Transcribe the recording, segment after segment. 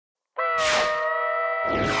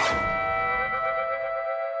Hey,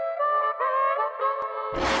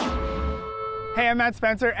 I'm Matt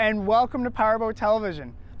Spencer and welcome to PowerBoat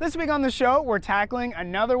Television. This week on the show, we're tackling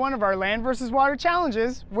another one of our land versus water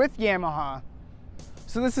challenges with Yamaha.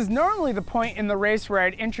 So this is normally the point in the race where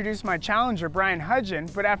I'd introduce my challenger, Brian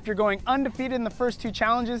Hudgen, but after going undefeated in the first two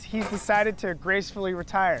challenges, he's decided to gracefully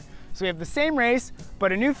retire. So we have the same race,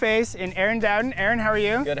 but a new face in Aaron Dowden. Aaron, how are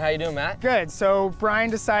you? Good, how you doing, Matt? Good, so Brian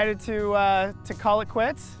decided to call it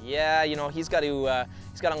quits? Yeah, you know, he's got a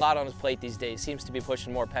lot on his plate these days. Seems to be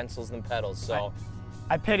pushing more pencils than pedals, so.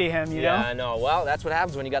 I pity him, you know? Yeah, I know. Well, that's what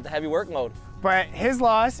happens when you got the heavy workload. But his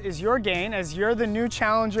loss is your gain, as you're the new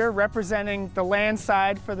challenger representing the land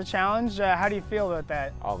side for the challenge. How do you feel about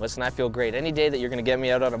that? Oh, listen, I feel great. Any day that you're going to get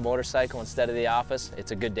me out on a motorcycle instead of the office,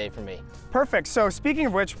 it's a good day for me. Perfect. So speaking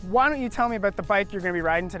of which, why don't you tell me about the bike you're going to be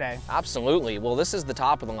riding today? Absolutely. Well, this is the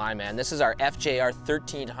top of the line, man. This is our FJR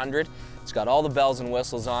 1300. It's got all the bells and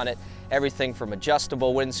whistles on it. Everything from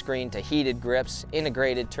adjustable windscreen to heated grips,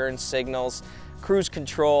 integrated turn signals, cruise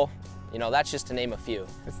control. You know, that's just to name a few.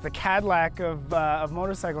 It's the Cadillac of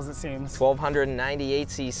motorcycles, it seems. 1,298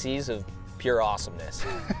 cc's of pure awesomeness.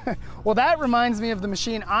 Well, that reminds me of the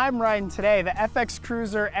machine I'm riding today, the FX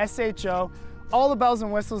Cruiser SHO, all the bells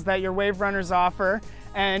and whistles that your Waverunners offer.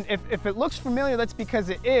 And if it looks familiar, that's because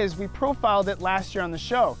it is. We profiled it last year on the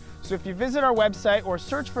show. So if you visit our website or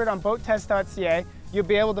search for it on boattest.ca, you'll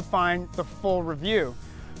be able to find the full review.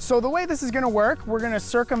 So the way this is going to work, we're going to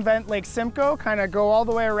circumvent Lake Simcoe, kind of go all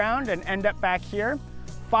the way around and end up back here.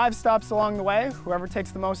 5 stops along the way. Whoever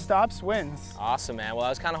takes the most stops wins. Awesome, man. Well, I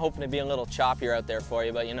was kind of hoping to be a little choppier out there for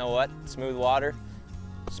you, but you know what? Smooth water,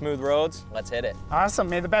 smooth roads, let's hit it. Awesome.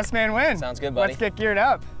 May the best man win. Sounds good, buddy. Let's get geared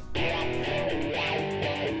up.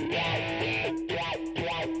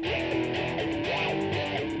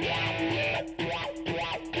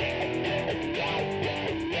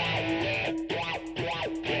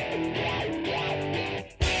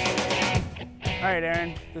 All right,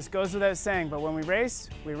 Aaron, this goes without saying, but when we race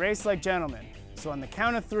like gentlemen. So on the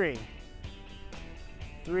count of 3.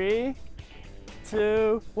 3,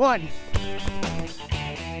 2, 1.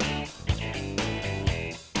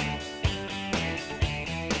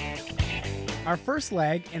 Our first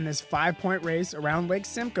leg in this 5-point race around Lake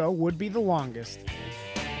Simcoe would be the longest.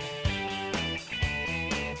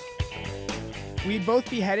 We'd both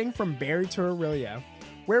be heading from Barrie to Orillia,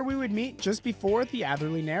 where we would meet just before the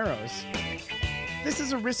Atherley Narrows. This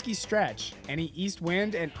is a risky stretch. Any east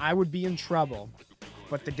wind and I would be in trouble.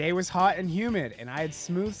 But the day was hot and humid and I had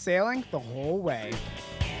smooth sailing the whole way.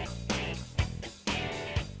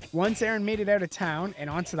 Once Aaron made it out of town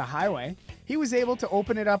and onto the highway, he was able to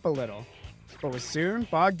open it up a little, but was soon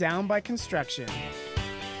bogged down by construction.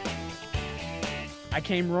 I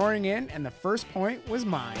came roaring in and the first point was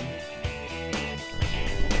mine.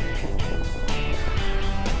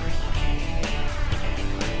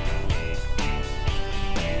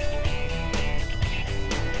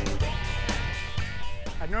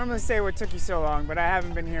 I'd normally say what took you so long, but I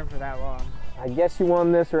haven't been here for that long. I guess you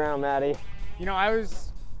won this round, Matty. You know, I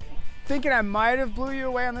was thinking I might have blew you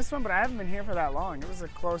away on this one, but I haven't been here for that long. It was a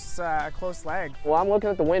close leg. Well, I'm looking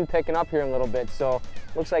at the wind picking up here a little bit, so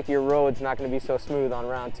looks like your road's not going to be so smooth on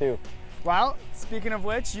round 2. Well, speaking of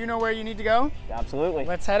which, you know where you need to go? Absolutely.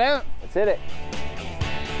 Let's head out. Let's hit it.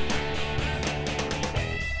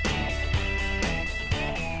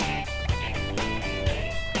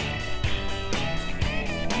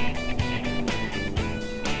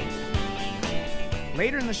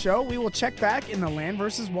 Later in the show, we will check back in the Land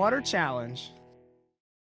vs. Water Challenge.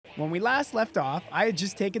 When we last left off, I had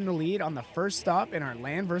just taken the lead on the first stop in our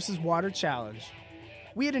Land vs. Water Challenge.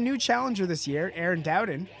 We had a new challenger this year, Aaron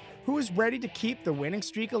Dowden, who was ready to keep the winning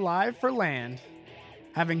streak alive for land.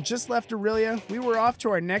 Having just left Orillia, we were off to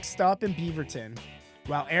our next stop in Beaverton.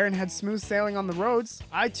 While Aaron had smooth sailing on the roads,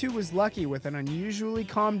 I too was lucky with an unusually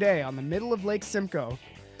calm day on the middle of Lake Simcoe.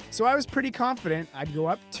 So I was pretty confident I'd go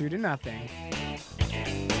up 2-0.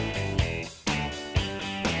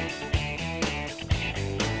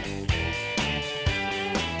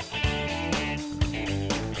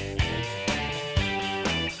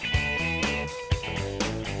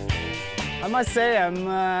 I must say,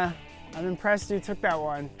 I'm impressed you took that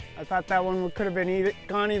one. I thought that one could have been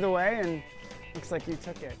gone either way, and looks like you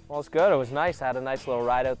took it. Well, it's good. It was nice. I had a nice little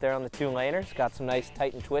ride out there on the 2-laners. Got some nice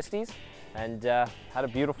tight and twisties, and had a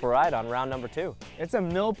beautiful ride on round number 2. It's a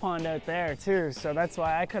mill pond out there too, so that's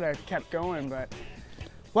why I could have kept going. But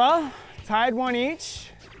well, tied 1 each.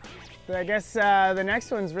 But I guess the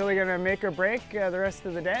next one's really gonna make or break the rest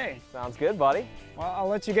of the day. Sounds good, buddy. Well, I'll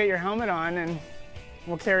let you get your helmet on and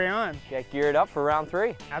we'll carry on. Get geared up for round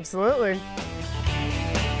 3. Absolutely.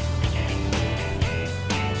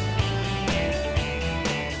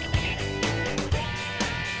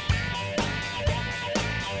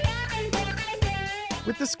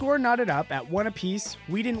 With the score knotted up at 1 apiece,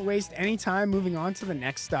 we didn't waste any time moving on to the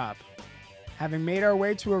next stop. Having made our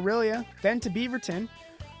way to Orillia, then to Beaverton,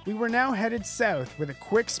 we were now headed south with a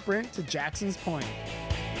quick sprint to Jackson's Point.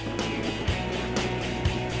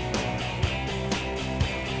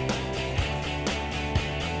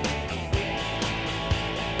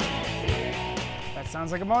 That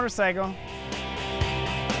sounds like a motorcycle.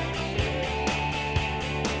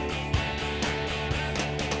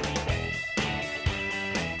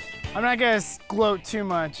 I'm not gonna gloat too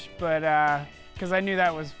much, but because I knew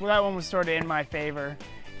that one was sort of in my favor.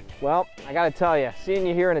 Well, I gotta tell you, seeing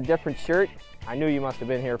you here in a different shirt, I knew you must have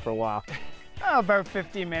been here for a while. Oh, about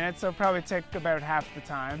 15 minutes, so it'll probably take about half the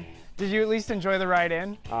time. Did you at least enjoy the ride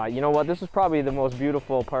in? You know what, this was probably the most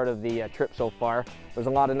beautiful part of the trip so far. There's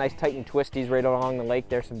a lot of nice tight and twisties right along the lake.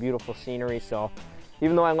 There's some beautiful scenery, so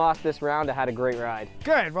even though I lost this round, I had a great ride.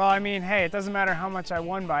 Good, well, I mean, hey, it doesn't matter how much I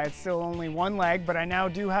won by, it's still only one leg, but I now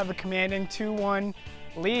do have a commanding 2-1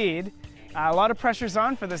 lead. A lot of pressure's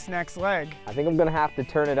on for this next leg. I think I'm gonna have to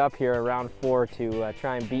turn it up here around 4 to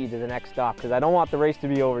try and beat you to the next stop, because I don't want the race to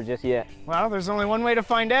be over just yet. Well, there's only one way to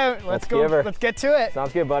find out. Let's go, give her. Let's get to it.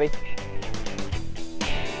 Sounds good, buddy.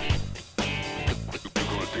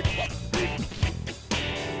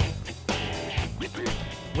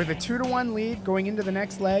 With a 2-1 lead going into the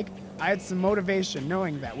next leg, I had some motivation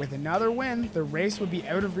knowing that with another win, the race would be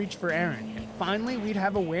out of reach for Aaron, and finally we'd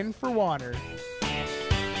have a win for Water.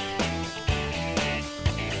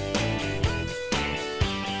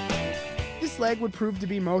 This leg would prove to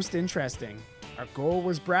be most interesting. Our goal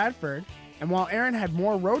was Bradford, and while Aaron had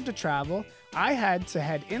more road to travel, I had to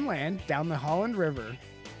head inland down the Holland River.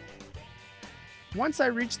 Once I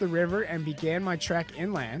reached the river and began my trek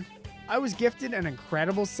inland, I was gifted an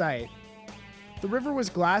incredible sight. The river was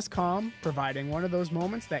glass calm, providing one of those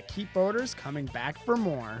moments that keep boaters coming back for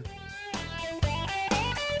more.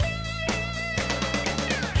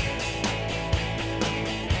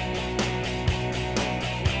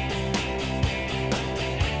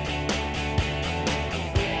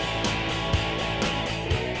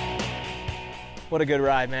 What a good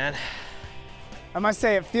ride, man. I must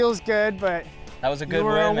say it feels good, but that was a good you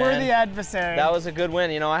were win, a worthy adversary. That was a good win.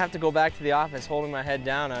 You know, I have to go back to the office holding my head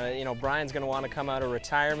down. You know, Brian's going to want to come out of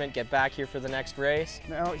retirement, get back here for the next race.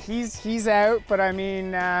 No, he's out, but I mean,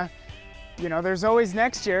 you know, there's always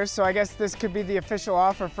next year, so I guess this could be the official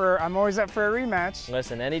offer for, I'm always up for a rematch.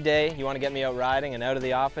 Listen, any day you want to get me out riding and out of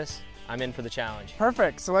the office, I'm in for the challenge.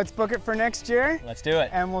 Perfect, so let's book it for next year. Let's do it.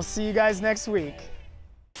 And we'll see you guys next week.